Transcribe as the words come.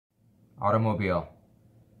Automobile,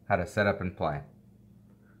 how to set up and play.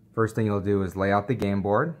 First thing you'll do is lay out the game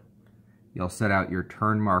board. You'll set out your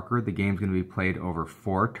turn marker. The game's going to be played over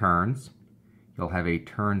 4 turns. You'll have a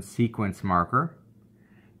turn sequence marker.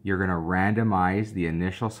 You're going to randomize the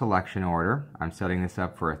initial selection order. I'm setting this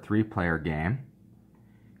up for a 3-player game.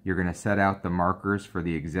 You're going to set out the markers for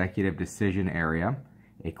the executive decision area,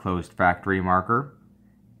 a closed factory marker,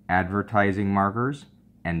 advertising markers,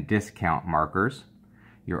 and discount markers.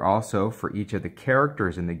 You're also, for each of the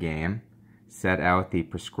characters in the game, set out the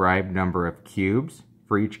prescribed number of cubes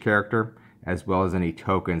for each character, as well as any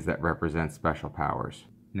tokens that represent special powers.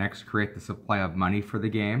 Next, create the supply of money for the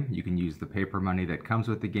game. You can use the paper money that comes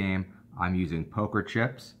with the game. I'm using poker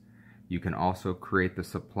chips. You can also create the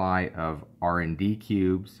supply of R&D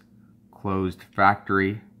cubes, closed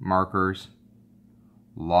factory markers,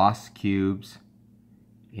 lost cubes,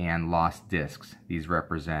 and lost discs. These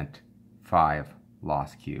represent 5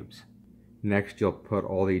 lost cubes. Next, you'll put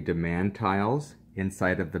all the demand tiles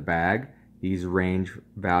inside of the bag. These range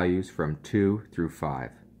values from 2 through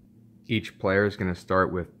 5. Each player is going to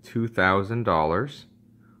start with $2,000,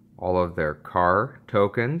 all of their car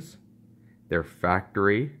tokens, their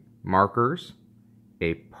factory markers,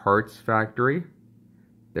 a parts factory,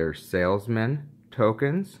 their salesman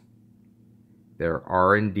tokens, their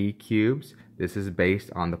R&D cubes. This is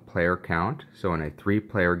based on the player count. So in a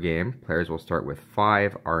 3-player game, players will start with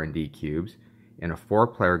 5 R&D cubes. In a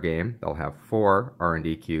 4-player game, they'll have 4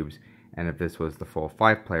 R&D cubes. And if this was the full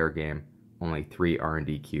 5-player game, only 3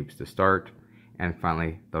 R&D cubes to start. And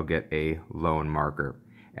finally, they'll get a loan marker.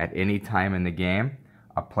 At any time in the game,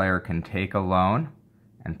 a player can take a loan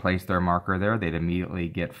and place their marker there. They'd immediately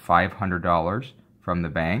get $500 from the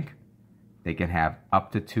bank. They can have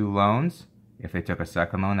up to 2 loans. If they took a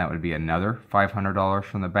second loan, that would be another $500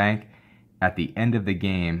 from the bank. At the end of the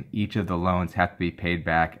game, each of the loans have to be paid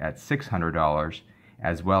back at $600,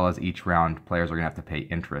 as well as each round, players are going to have to pay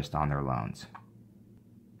interest on their loans.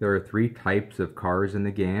 There are 3 types of cars in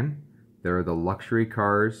the game. There are the luxury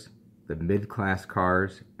cars, the mid-class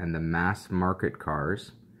cars, and the mass market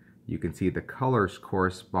cars. You can see the colors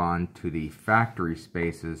correspond to the factory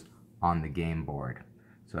spaces on the game board.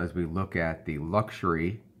 So as we look at the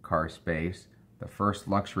luxury car space, the first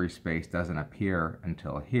luxury space doesn't appear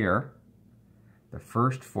until here. The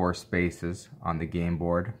first 4 spaces on the game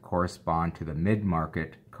board correspond to the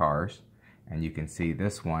mid-market cars, and you can see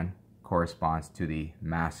this one corresponds to the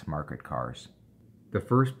mass market cars. The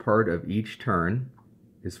first part of each turn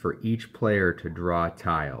is for each player to draw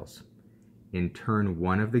tiles. In turn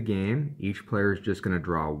 1 of the game, each player is just going to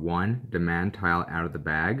draw 1 demand tile out of the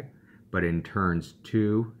bag, but in turns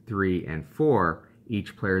 2, 3, and 4,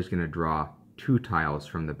 each player is going to draw 2 tiles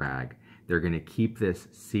from the bag. They're going to keep this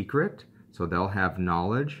secret, so they'll have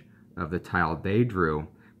knowledge of the tile they drew,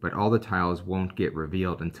 but all the tiles won't get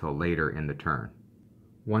revealed until later in the turn.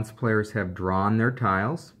 Once players have drawn their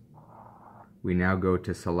tiles, we now go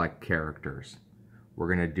to select characters.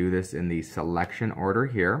 We're going to do this in the selection order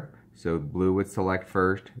here. So blue would select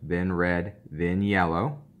first, then red, then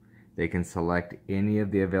yellow. They can select any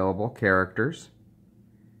of the available characters.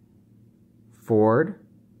 Ford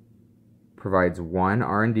provides 1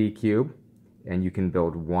 R&D cube, and you can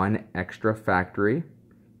build 1 extra factory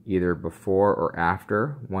either before or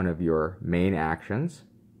after one of your main actions.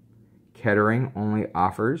 Kettering only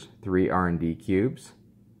offers 3 R&D cubes.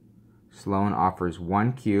 Sloan offers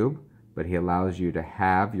 1 cube, but he allows you to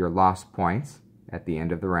have your lost points at the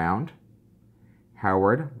end of the round.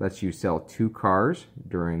 Howard lets you sell 2 cars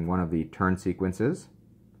during one of the turn sequences.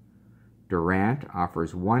 Durant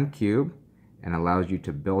offers 1 cube and allows you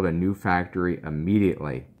to build a new factory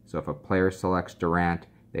immediately. So if a player selects Durant,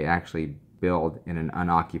 they actually build in an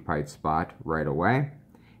unoccupied spot right away.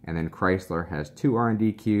 And then Chrysler has 2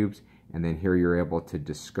 R&D cubes, and then here you're able to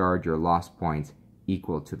discard your lost points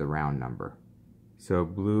equal to the round number. So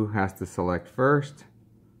blue has to select first.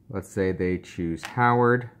 Let's say they choose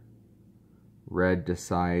Howard. Red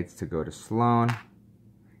decides to go to Sloan,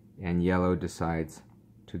 and yellow decides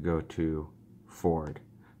to go to Ford.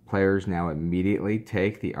 Players now immediately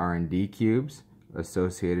take the R&D cubes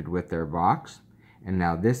associated with their box, and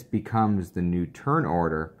now this becomes the new turn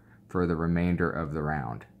order for the remainder of the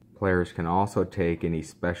round. Players can also take any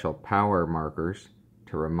special power markers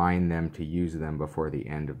to remind them to use them before the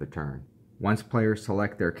end of the turn. Once players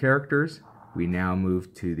select their characters, we now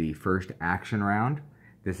move to the first action round.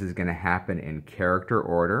 This is going to happen in character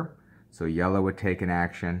order. So yellow would take an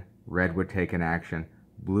action, red would take an action,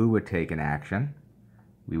 blue would take an action.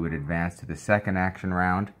 We would advance to the second action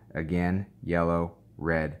round. Again, yellow,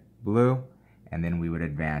 red, blue. And then we would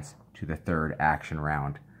advance to the third action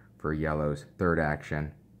round for yellow's third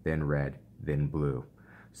action then red, then blue.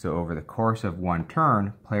 So over the course of one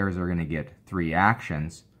turn, players are going to get 3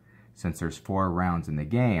 actions. Since there's 4 rounds in the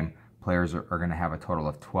game, players are going to have a total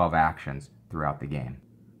of 12 actions throughout the game.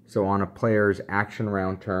 So on a player's action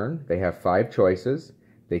round turn, they have 5 choices.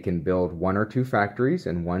 They can build 1 or 2 factories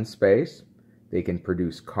in one space. They can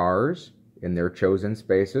produce cars in their chosen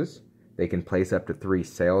spaces. They can place up to 3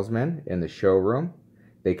 salesmen in the showroom.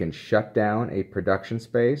 They can shut down a production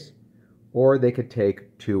space, or they could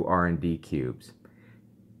take 2 R&D cubes.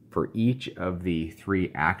 For each of the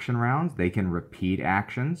 3 action rounds, they can repeat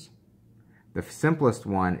actions. The simplest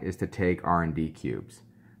one is to take R&D cubes.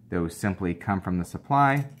 Those simply come from the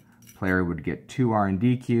supply. Player would get 2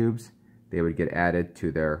 R&D cubes. They would get added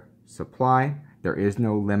to their supply. There is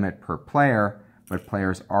no limit per player, but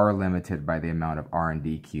players are limited by the amount of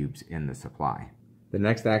R&D cubes in the supply. The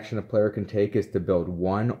next action a player can take is to build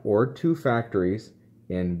 1 or 2 factories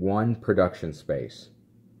in one production space.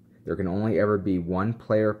 There can only ever be 1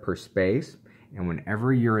 player per space, and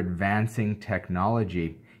whenever you're advancing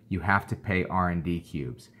technology, you have to pay R&D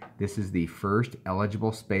cubes. This is the first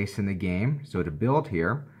eligible space in the game, so to build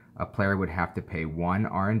here, a player would have to pay 1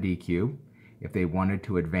 R&D cube. If they wanted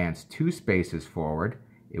to advance 2 spaces forward,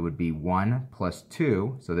 it would be 1 plus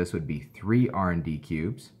 2, so this would be 3 R&D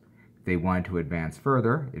cubes. If they wanted to advance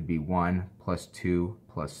further, it'd be 1 plus 2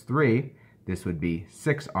 plus 3. This would be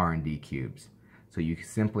 6 R&D cubes. So you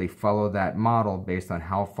simply follow that model based on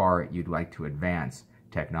how far you'd like to advance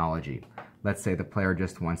technology. Let's say the player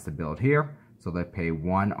just wants to build here, so they pay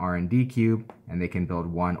 1 R&D cube and they can build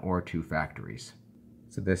 1 or 2 factories.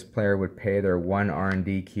 So this player would pay their 1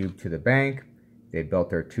 R&D cube to the bank. They built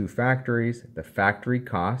their 2 factories. The factory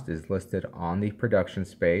cost is listed on the production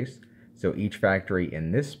space. So each factory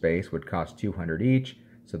in this space would cost $200 each,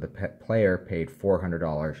 so the player paid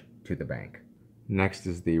 $400 to the bank. Next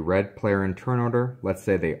is the red player in turn order. Let's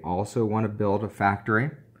say they also want to build a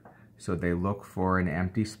factory. So they look for an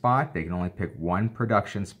empty spot. They can only pick 1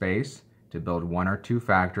 production space to build 1 or 2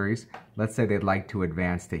 factories. Let's say they'd like to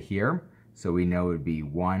advance to here. So we know it would be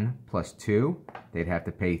 1 plus 2. They'd have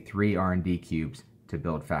to pay 3 R&D cubes to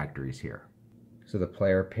build factories here. So the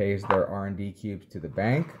player pays their R&D cubes to the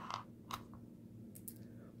bank.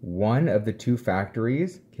 One of the 2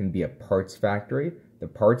 factories can be a parts factory. The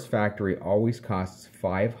parts factory always costs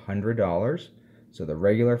 $500. So the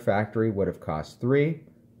regular factory would have cost 3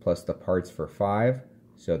 plus the parts for 5.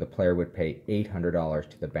 So the player would pay $800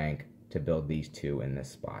 to the bank to build these 2 in this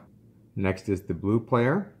spot. Next is the blue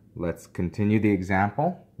player. Let's continue the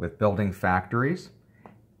example with building factories.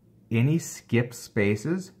 Any skip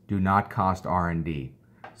spaces do not cost R&D.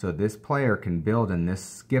 So this player can build in this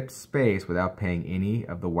skipped space without paying any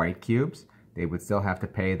of the white cubes. They would still have to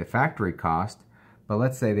pay the factory cost, but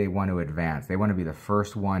let's say they want to advance. They want to be the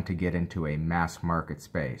first one to get into a mass market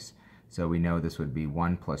space. So we know this would be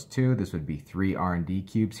 1 plus 2. This would be 3 R&D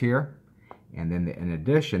cubes here. And then in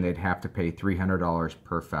addition, they'd have to pay $300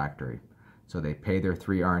 per factory. So they pay their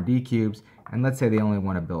 3 R&D cubes, and let's say they only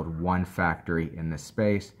want to build 1 factory in this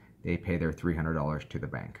space. They pay their $300 to the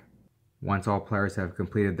bank. Once all players have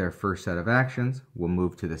completed their first set of actions, we'll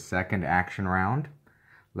move to the second action round.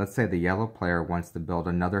 Let's say the yellow player wants to build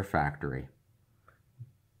another factory.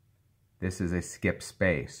 This is a skip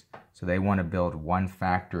space, so they want to build 1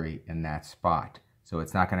 factory in that spot. So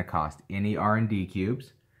it's not going to cost any R&D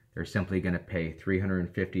cubes. They're simply going to pay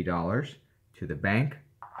 $350 to the bank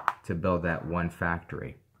to build that 1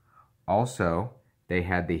 factory. Also, they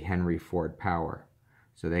had the Henry Ford power,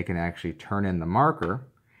 so they can actually turn in the marker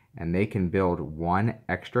and they can build 1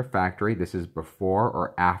 extra factory. This is before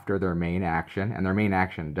or after their main action, and their main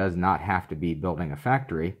action does not have to be building a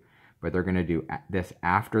factory, but they're going to do this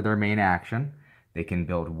after their main action. They can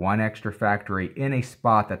build 1 extra factory in a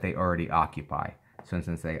spot that they already occupy. So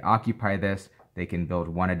since they occupy this, they can build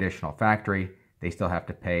 1 additional factory. They still have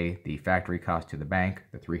to pay the factory cost to the bank,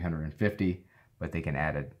 the $350, but they can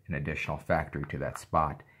add an additional factory to that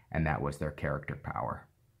spot, and that was their character power.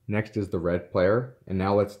 Next is the red player, and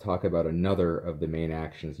now let's talk about another of the main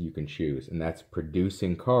actions you can choose, and that's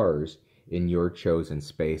producing cars in your chosen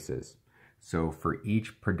spaces. So for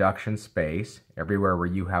each production space, everywhere where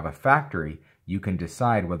you have a factory, you can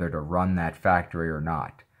decide whether to run that factory or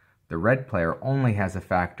not. The red player only has a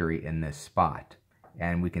factory in this spot,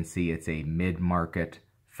 and we can see it's a mid-market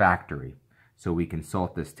factory. So we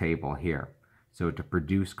consult this table here. So to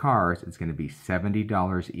produce cars, it's going to be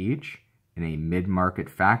 $70 each in a mid-market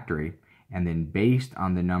factory, and then based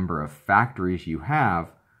on the number of factories you have,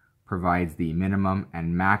 provides the minimum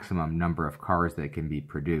and maximum number of cars that can be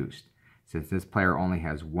produced. Since this player only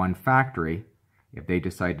has 1 factory, if they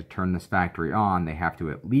decide to turn this factory on, they have to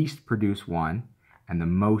at least produce 1, and the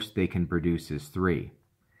most they can produce is 3.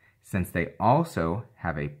 Since they also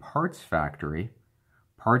have a parts factory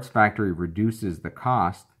reduces the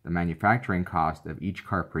cost, the manufacturing cost of each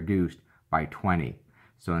car produced by 20.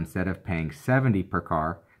 So instead of paying 70 per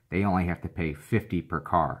car, they only have to pay 50 per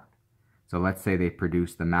car. So let's say they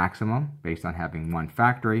produce the maximum based on having one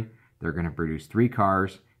factory. They're going to produce 3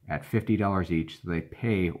 cars at $50 each, so they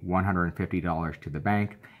pay $150 to the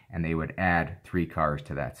bank, and they would add 3 cars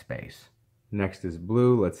to that space. Next is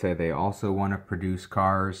blue. Let's say they also want to produce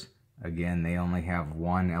cars. Again, they only have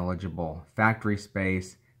one eligible factory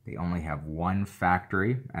space. They only have one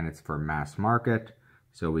factory, and it's for mass market.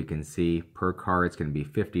 So we can see per car it's going to be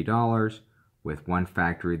 $50. With one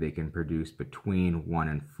factory, they can produce between 1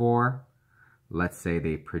 and 4. Let's say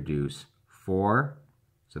they produce 4,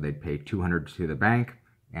 so they'd pay $200 to the bank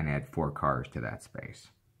and add 4 cars to that space.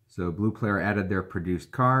 So blue player added their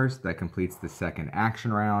produced cars. That completes the second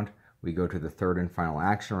action round. We go to the third and final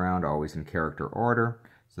action round, always in character order.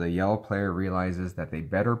 So the yellow player realizes that they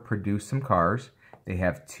better produce some cars. They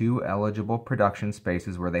have 2 eligible production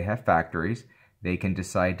spaces where they have factories. They can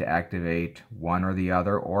decide to activate one or the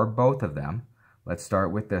other or both of them. Let's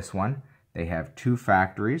start with this one. They have 2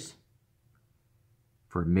 factories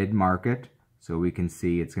for mid-market. So we can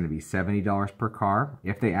see it's going to be $70 per car.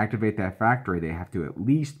 If they activate that factory, they have to at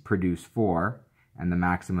least produce 4, and the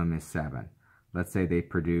maximum is 7. Let's say they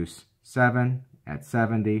produce 7 at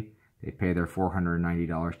 70. They pay their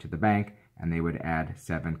 $490 to the bank, and they would add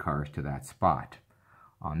 7 cars to that spot.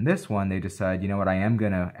 On this one, they decide, you know what, I am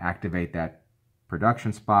going to activate that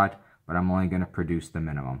production spot, but I'm only going to produce the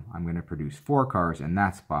minimum. I'm going to produce 4 cars in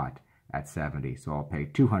that spot at 70. So I'll pay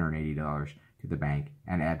 $280 to the bank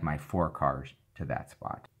and add my 4 cars to that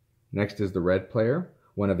spot. Next is the red player.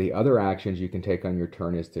 One of the other actions you can take on your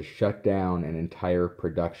turn is to shut down an entire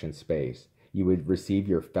production space. You would receive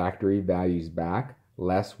your factory values back,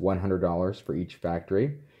 less $100 for each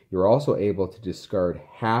factory. You're also able to discard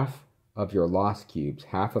half of your lost cubes,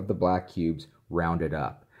 half of the black cubes rounded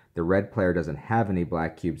up. The red player doesn't have any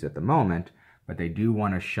black cubes at the moment, but they do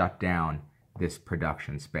want to shut down this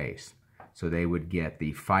production space. So they would get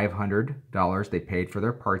the $500 they paid for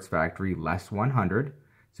their parts factory less $100.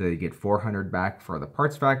 So they'd get $400 back for the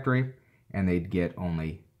parts factory, and they'd get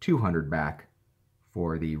only $200 back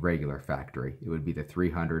for the regular factory. It would be the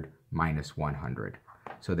 $300 minus $100.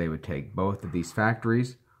 So they would take both of these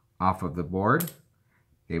factories off of the board.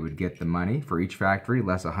 They would get the money for each factory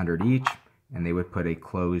less $100 each, and they would put a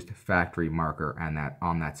closed factory marker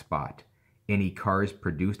on that spot. Any cars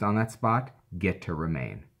produced on that spot get to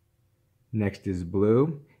remain. Next is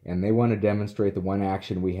blue, and they want to demonstrate the one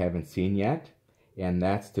action we haven't seen yet, and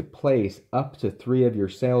that's to place up to 3 of your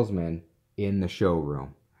salesmen in the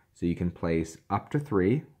showroom. So you can place up to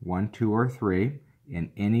 3, 1, 2, or 3, in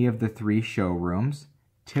any of the 3 showrooms.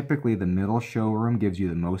 Typically the middle showroom gives you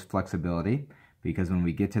the most flexibility, because when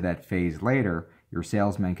we get to that phase later, your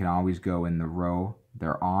salesmen can always go in the row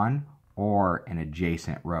they're on or an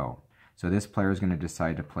adjacent row. So this player is going to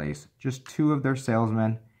decide to place just 2 of their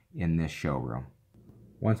salesmen in this showroom.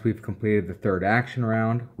 Once we've completed the third action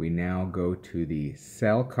round, we now go to the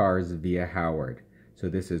sell cars via Howard. So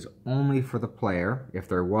this is only for the player, if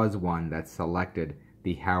there was one that selected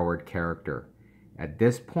the Howard character. At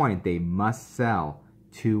this point, they must sell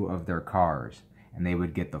 2 of their cars, and they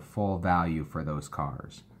would get the full value for those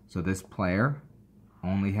cars. So this player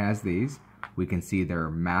only has these. We can see their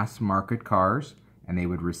mass market cars, and they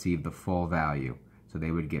would receive the full value. So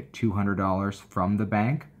they would get $200 from the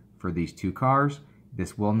bank for these 2 cars.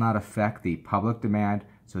 This will not affect the public demand,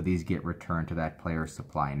 so these get returned to that player's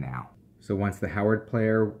supply now. So once the Howard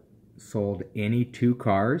player sold any 2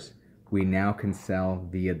 cars, we now can sell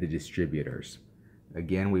via the distributors.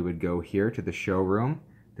 Again, we would go here to the showroom.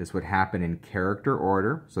 This would happen in character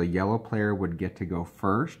order, so yellow player would get to go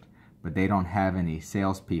first, but they don't have any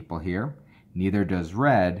salespeople here. Neither does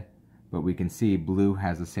red, but we can see blue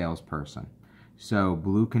has a salesperson. So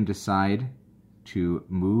blue can decide to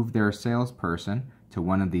move their salesperson to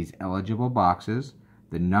one of these eligible boxes.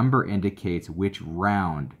 The number indicates which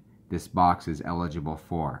round this box is eligible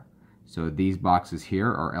for. So these boxes here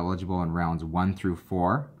are eligible in rounds 1 through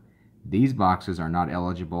 4. These boxes are not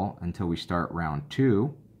eligible until we start round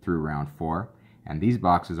 2 through round 4, and these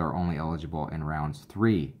boxes are only eligible in rounds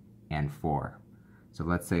 3 and 4. So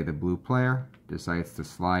let's say the blue player decides to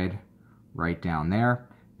slide right down there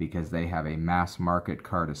because they have a mass market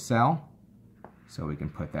car to sell. So we can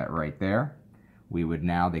put that right there. We would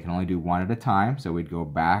now, they can only do 1 at a time, so we'd go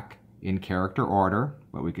back in character order,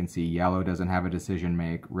 but we can see yellow doesn't have a decision to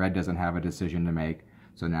make, red doesn't have a decision to make,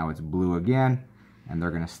 so now it's blue again, and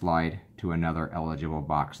they're going to slide to another eligible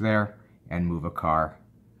box there, and move a car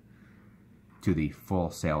to the full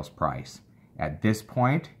sales price. At this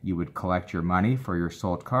point, you would collect your money for your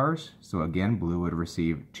sold cars. So again, blue would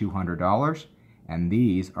receive $200, and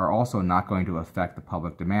these are also not going to affect the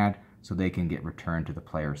public demand, so they can get returned to the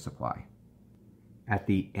player's supply. At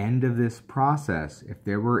the end of this process, if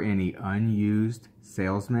there were any unused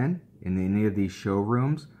salesmen in any of these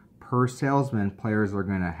showrooms, per salesman, players are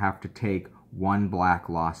going to have to take one black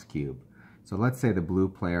loss cube. So let's say the blue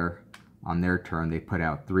player, on their turn, they put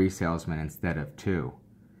out 3 salesmen instead of 2.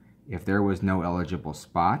 If there was no eligible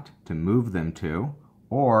spot to move them to,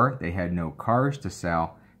 or they had no cars to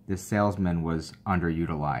sell, this salesman was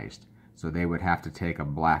underutilized. So they would have to take a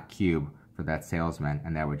black cube for that salesman,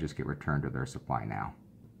 and that would just get returned to their supply now.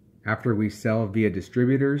 After we sell via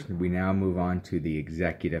distributors, we now move on to the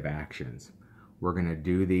executive actions. We're going to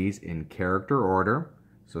do these in character order.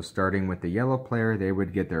 So starting with the yellow player, they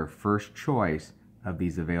would get their first choice of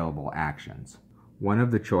these available actions. One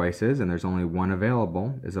of the choices, and there's only one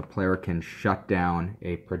available, is a player can shut down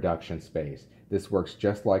a production space. This works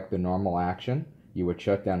just like the normal action. You would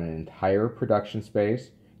shut down an entire production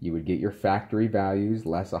space, you would get your factory values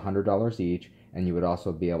less $100 each, and you would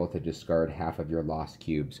also be able to discard half of your lost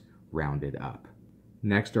cubes rounded up.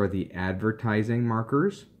 Next are the advertising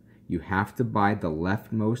markers. You have to buy the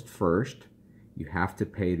leftmost first. You have to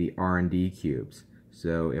pay the R&D cubes.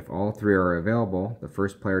 So if all 3 are available, the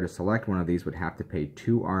first player to select one of these would have to pay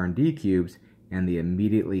 2 R&D cubes, and they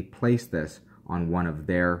immediately place this on one of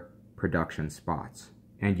their production spots.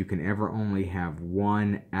 And you can ever only have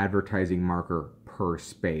 1 advertising marker per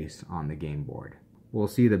space on the game board. We'll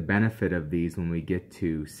see the benefit of these when we get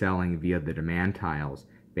to selling via the demand tiles.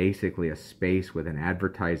 Basically, a space with an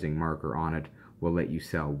advertising marker on it will let you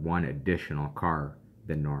sell 1 additional car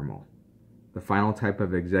than normal. The final type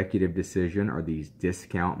of executive decision are these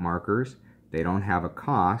discount markers. They don't have a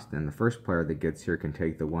cost, and the first player that gets here can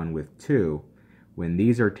take the one with 2. When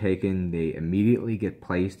these are taken, they immediately get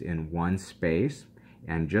placed in 1 space,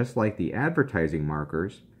 and just like the advertising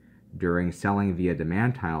markers, during selling via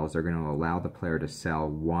demand tiles, they're going to allow the player to sell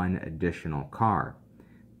 1 additional car.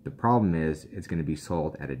 The problem is, it's going to be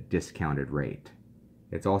sold at a discounted rate.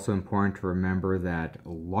 It's also important to remember that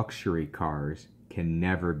luxury cars can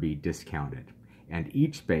never be discounted, and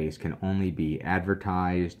each space can only be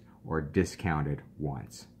advertised or discounted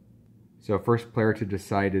once. So first player to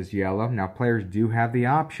decide is yellow. Now players do have the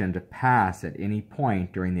option to pass at any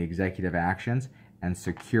point during the executive actions and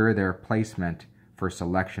secure their placement for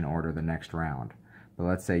selection order the next round. But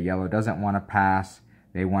let's say yellow doesn't want to pass,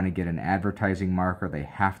 they want to get an advertising marker, they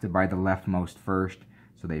have to buy the leftmost first,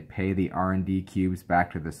 so they pay the R&D cubes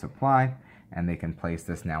back to the supply, and they can place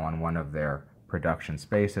this now on one of their production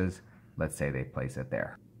spaces. Let's say they place it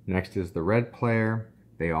there. Next is the red player.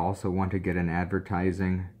 They also want to get an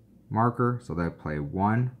advertising marker, so they'll play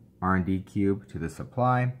 1 R&D cube to the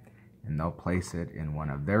supply, and they'll place it in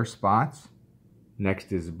one of their spots.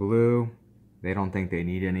 Next is blue. They don't think they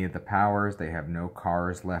need any of the powers. They have no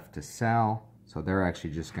cars left to sell, so they're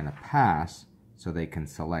actually just going to pass so they can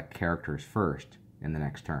select characters first in the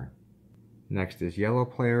next turn. Next is yellow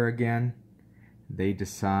player again. They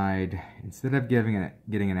decide, instead of getting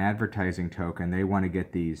an advertising token, they want to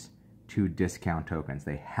get these 2 discount tokens.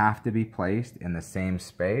 They have to be placed in the same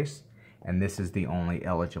space, and this is the only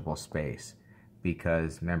eligible space,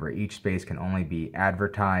 because remember, each space can only be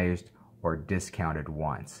advertised or discounted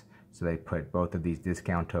once. So they put both of these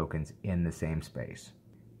discount tokens in the same space.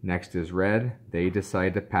 Next is red. They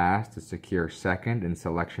decide to pass to secure second in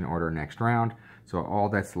selection order next round, so all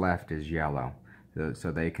that's left is yellow.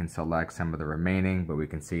 So they can select some of the remaining, but we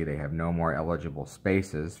can see they have no more eligible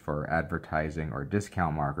spaces for advertising or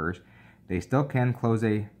discount markers. They still can close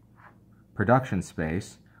a production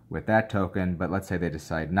space with that token, but let's say they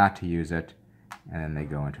decide not to use it, and then they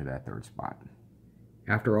go into that 3rd spot.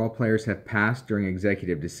 After all players have passed during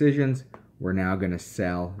executive decisions, we're now going to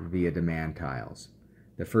sell via demand tiles.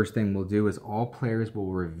 The first thing we'll do is all players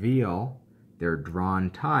will reveal their drawn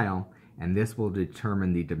tile, and this will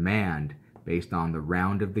determine the demand based on the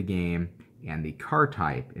round of the game and the car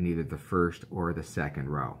type in either the first or the second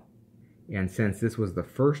row. And since this was the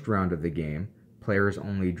first round of the game, players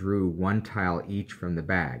only drew 1 tile each from the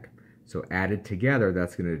bag. So added together,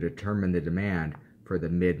 that's going to determine the demand for the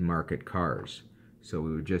mid-market cars. So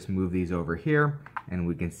we would just move these over here, and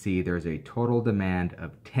we can see there's a total demand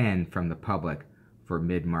of 10 from the public for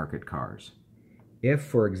mid-market cars. If,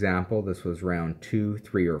 for example, this was round 2,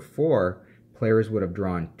 3, or 4, players would have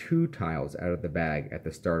drawn 2 tiles out of the bag at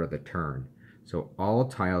the start of the turn. So all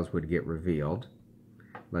tiles would get revealed.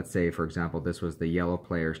 Let's say, for example, this was the yellow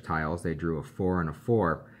player's tiles. They drew a 4 and a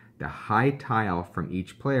 4. The high tile from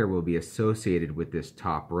each player will be associated with this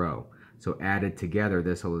top row. So added together,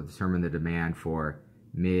 this will determine the demand for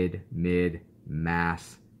mid, mid,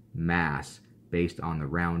 mass, mass, based on the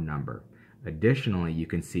round number. Additionally, you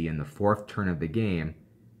can see in the fourth turn of the game,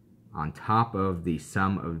 on top of the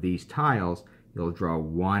sum of these tiles, you'll draw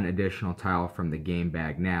one additional tile from the game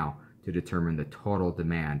bag now to determine the total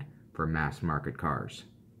demand for mass market cars.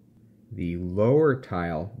 The lower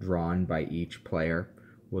tile drawn by each player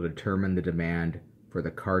will determine the demand for the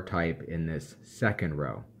car type in this second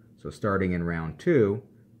row. So starting in round 2,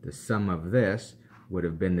 the sum of this would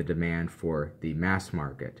have been the demand for the mass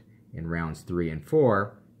market. In rounds 3 and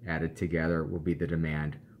 4, added together will be the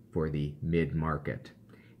demand for the mid-market.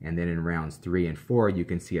 And then in rounds 3 and 4, you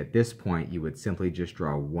can see at this point you would simply just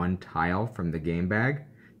draw one tile from the game bag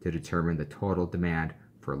to determine the total demand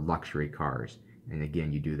for luxury cars. And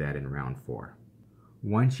again, you do that in round 4.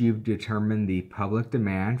 Once you've determined the public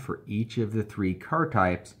demand for each of the 3 car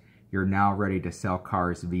types, you're now ready to sell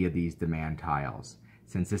cars via these demand tiles.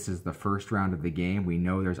 Since this is the first round of the game, we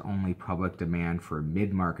know there's only public demand for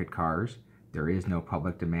mid-market cars. There is no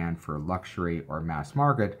public demand for luxury or mass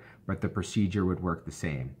market, but the procedure would work the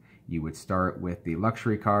same. You would start with the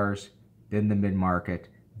luxury cars, then the mid-market,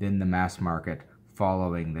 then the mass market,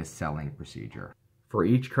 following this selling procedure. For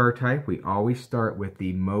each car type, we always start with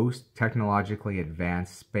the most technologically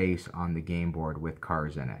advanced space on the game board with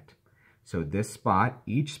cars in it. So this spot,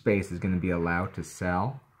 each space is going to be allowed to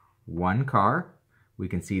sell one car. We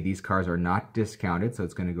can see these cars are not discounted, so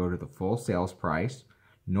it's going to go to the full sales price.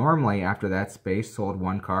 Normally, after that space sold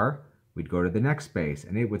one car, we'd go to the next space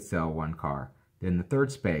and it would sell one car, then the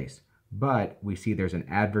third space. But we see there's an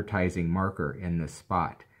advertising marker in this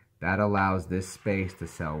spot. That allows this space to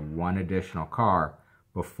sell one additional car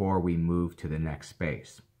before we move to the next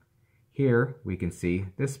space. Here we can see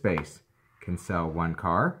this space can sell one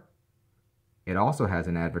car. It also has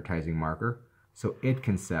an advertising marker, so it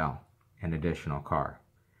can sell an additional car.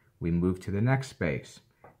 We move to the next space.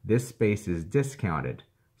 This space is discounted,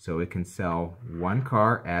 so it can sell one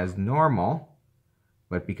car as normal,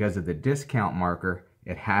 but because of the discount marker,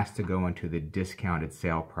 it has to go into the discounted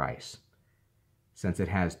sale price. Since it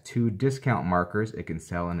has 2 discount markers, it can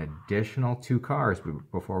sell an additional 2 cars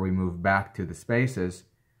before we move back to the spaces,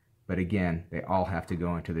 but again, they all have to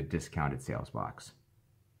go into the discounted sales box.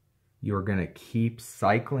 You're going to keep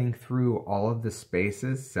cycling through all of the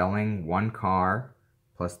spaces, selling one car,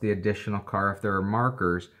 plus the additional car if there are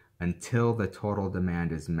markers, until the total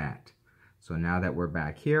demand is met. So now that we're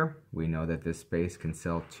back here, we know that this space can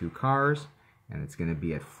sell 2 cars, and it's going to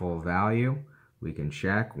be at full value. We can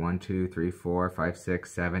check 1, 2, 3, 4, 5,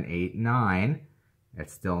 6, 7, 8, 9.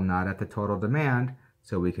 It's still not at the total demand,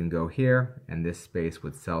 so we can go here, and this space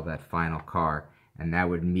would sell that final car, and that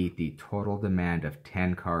would meet the total demand of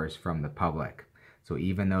 10 cars from the public. So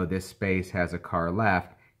even though this space has a car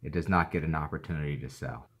left, it does not get an opportunity to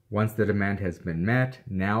sell. Once the demand has been met,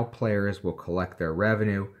 now players will collect their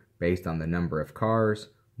revenue based on the number of cars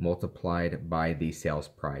multiplied by the sales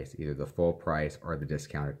price, either the full price or the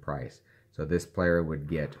discounted price. So this player would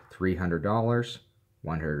get $300,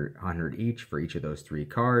 100 each for each of those 3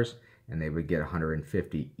 cars, and they would get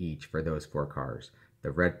 150 each for those 4 cars.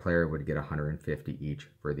 The red player would get 150 each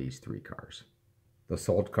for these 3 cars. The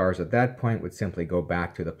sold cars at that point would simply go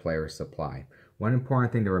back to the player's supply. One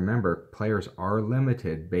important thing to remember, players are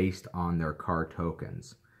limited based on their car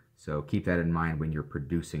tokens. So keep that in mind when you're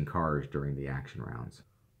producing cars during the action rounds.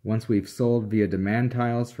 Once we've sold via demand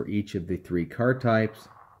tiles for each of the 3 car types,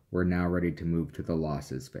 we're now ready to move to the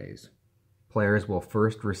losses phase. Players will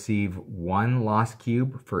first receive 1 loss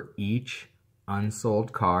cube for each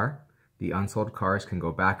unsold car. The unsold cars can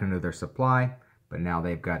go back into their supply, but now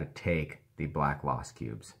they've got to take the black loss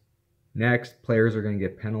cubes. Next, players are going to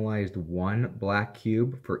get penalized 1 black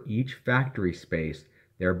cube for each factory space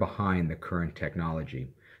they're behind the current technology.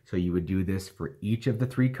 So you would do this for each of the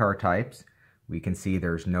 3 car types. We can see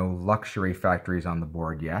there's no luxury factories on the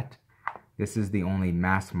board yet. This is the only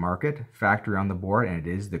mass market factory on the board, and it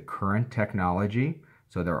is the current technology,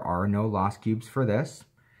 so there are no loss cubes for this.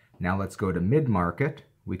 Now let's go to mid-market.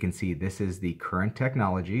 We can see this is the current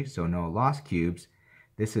technology, so no loss cubes.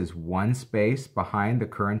 This is 1 space behind the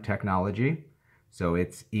current technology, so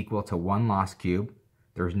it's equal to 1 loss cube.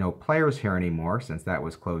 There's no players here anymore since that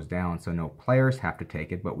was closed down, so no players have to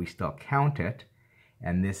take it, but we still count it.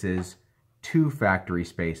 And this is 2 factory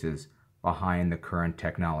spaces behind the current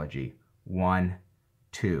technology. 1,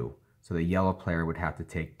 2. So the yellow player would have to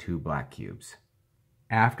take 2 black cubes.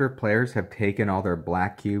 After players have taken all their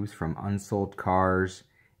black cubes from unsold cars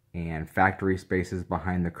and factory spaces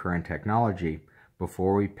behind the current technology,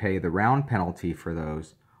 before we pay the round penalty for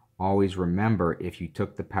those, Always remember, if you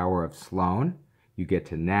took the power of Sloan, you get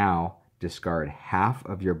to now discard half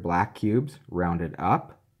of your black cubes rounded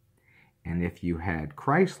up. And if you had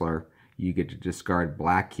Chrysler, you get to discard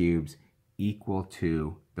black cubes equal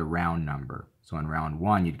to the round number. So in round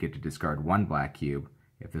 1, you'd get to discard 1 black cube.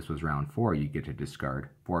 If this was round 4, you get to discard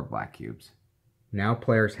 4 black cubes. Now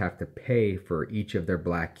players have to pay for each of their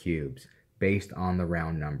black cubes based on the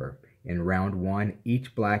round number. In round 1,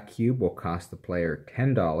 each black cube will cost the player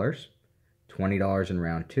 $10, $20 in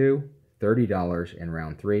round 2, $30 in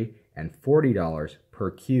round 3, and $40 per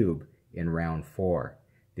cube in round 4.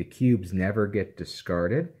 The cubes never get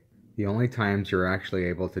discarded. The only times you're actually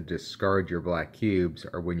able to discard your black cubes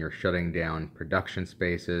are when you're shutting down production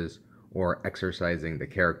spaces or exercising the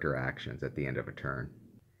character actions at the end of a turn.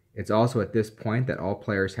 It's also at this point that all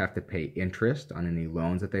players have to pay interest on any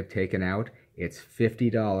loans that they've taken out. It's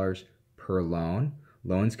 $50 per loan.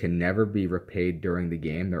 Loans can never be repaid during the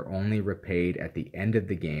game. They're only repaid at the end of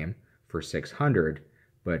the game for $600,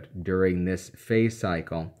 but during this phase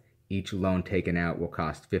cycle, each loan taken out will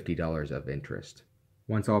cost $50 of interest.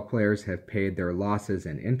 Once all players have paid their losses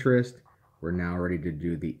and interest, we're now ready to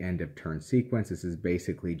do the end of turn sequence. This is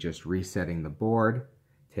basically just resetting the board.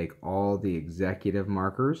 Take all the executive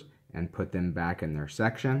markers and put them back in their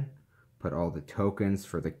section. Put all the tokens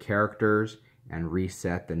for the characters and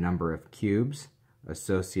reset the number of cubes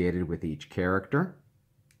associated with each character.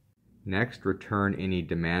 Next, return any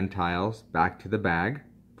demand tiles back to the bag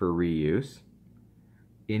for reuse.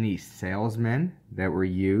 Any salesmen that were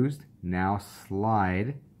used now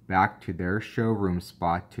slide back to their showroom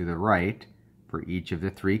spot to the right for each of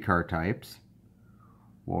the 3 car types.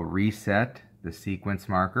 We'll reset the sequence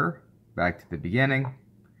marker back to the beginning,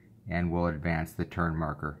 and we'll advance the turn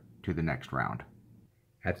marker to the next round.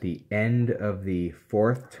 At the end of the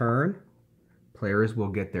 4th turn, players will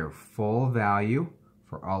get their full value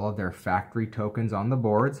for all of their factory tokens on the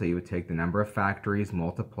board. So you would take the number of factories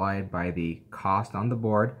multiplied by the cost on the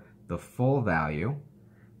board, the full value.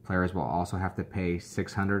 Players will also have to pay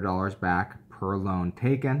 $600 back per loan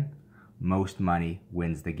taken. Most money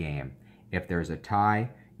wins the game. If there's a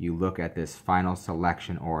tie, you look at this final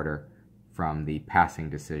selection order from the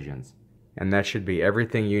passing decisions. And that should be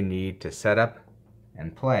everything you need to set up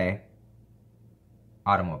and play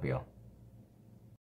Automobile.